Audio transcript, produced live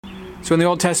So in the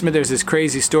Old Testament, there's this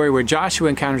crazy story where Joshua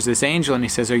encounters this angel and he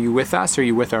says, "Are you with us or are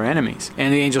you with our enemies?"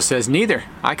 And the angel says, "Neither.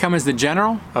 I come as the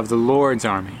general of the Lord's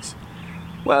armies."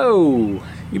 Whoa,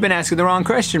 you've been asking the wrong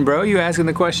question, bro. You're asking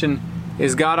the question,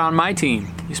 is God on my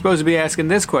team? You're supposed to be asking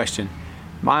this question,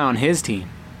 am I on his team?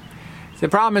 The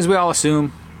problem is we all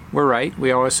assume we're right.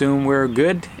 We all assume we're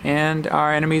good and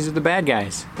our enemies are the bad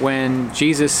guys. When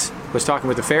Jesus was talking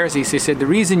with the Pharisees, he said, the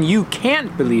reason you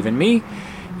can't believe in me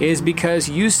is because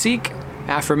you seek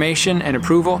affirmation and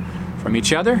approval from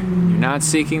each other. You're not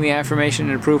seeking the affirmation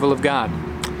and approval of God.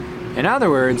 In other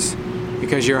words,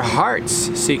 because your heart's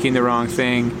seeking the wrong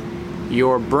thing,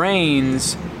 your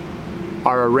brains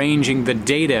are arranging the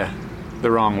data the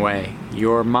wrong way.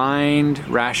 Your mind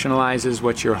rationalizes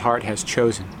what your heart has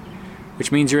chosen,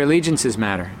 which means your allegiances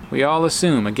matter. We all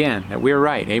assume, again, that we're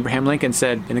right. Abraham Lincoln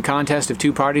said, in the contest of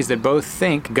two parties that both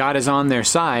think God is on their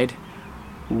side,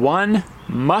 one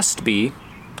must be,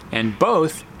 and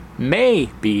both may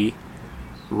be,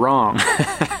 wrong.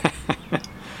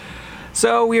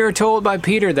 So we are told by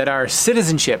Peter that our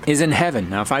citizenship is in heaven.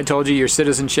 Now, if I told you your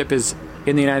citizenship is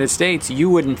in the United States, you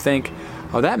wouldn't think,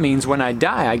 oh, that means when I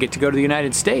die, I get to go to the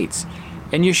United States.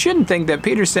 And you shouldn't think that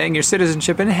Peter's saying your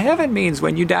citizenship in heaven means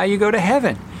when you die, you go to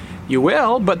heaven. You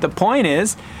will, but the point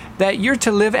is that you're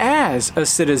to live as a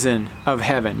citizen of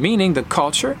heaven, meaning the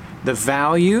culture, the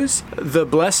values, the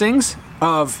blessings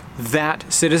of that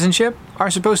citizenship are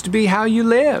supposed to be how you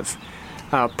live.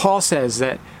 Paul says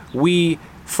that we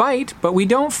fight, but we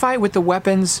don't fight with the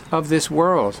weapons of this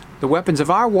world. The weapons of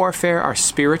our warfare are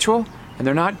spiritual, and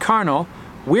they're not carnal.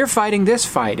 We're fighting this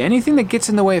fight. Anything that gets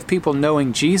in the way of people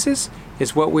knowing Jesus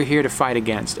is what we're here to fight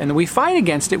against. And we fight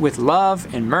against it with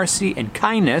love and mercy and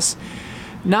kindness,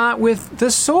 not with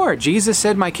the sword. Jesus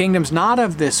said, my kingdom's not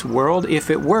of this world. If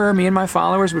it were, me and my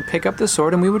followers would pick up the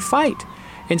sword and we would fight.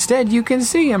 Instead, you can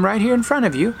see I'm right here in front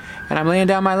of you, and I'm laying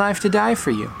down my life to die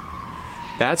for you.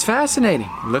 That's fascinating.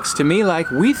 It looks to me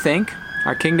like we think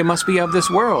our kingdom must be of this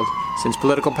world, since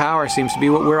political power seems to be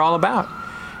what we're all about.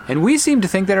 And we seem to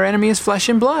think that our enemy is flesh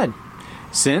and blood,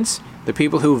 since the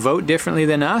people who vote differently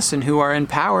than us and who are in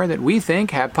power that we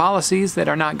think have policies that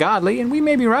are not godly, and we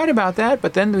may be right about that,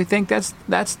 but then we think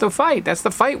that's the fight. That's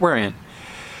the fight we're in.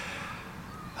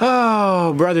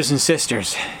 Oh, brothers and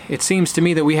sisters, it seems to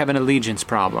me that we have an allegiance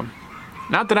problem.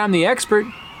 Not that I'm the expert,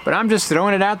 but I'm just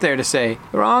throwing it out there to say,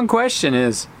 the wrong question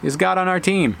is God on our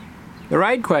team? The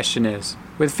right question is,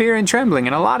 with fear and trembling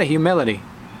and a lot of humility,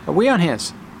 are we on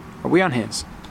his? Are we on his?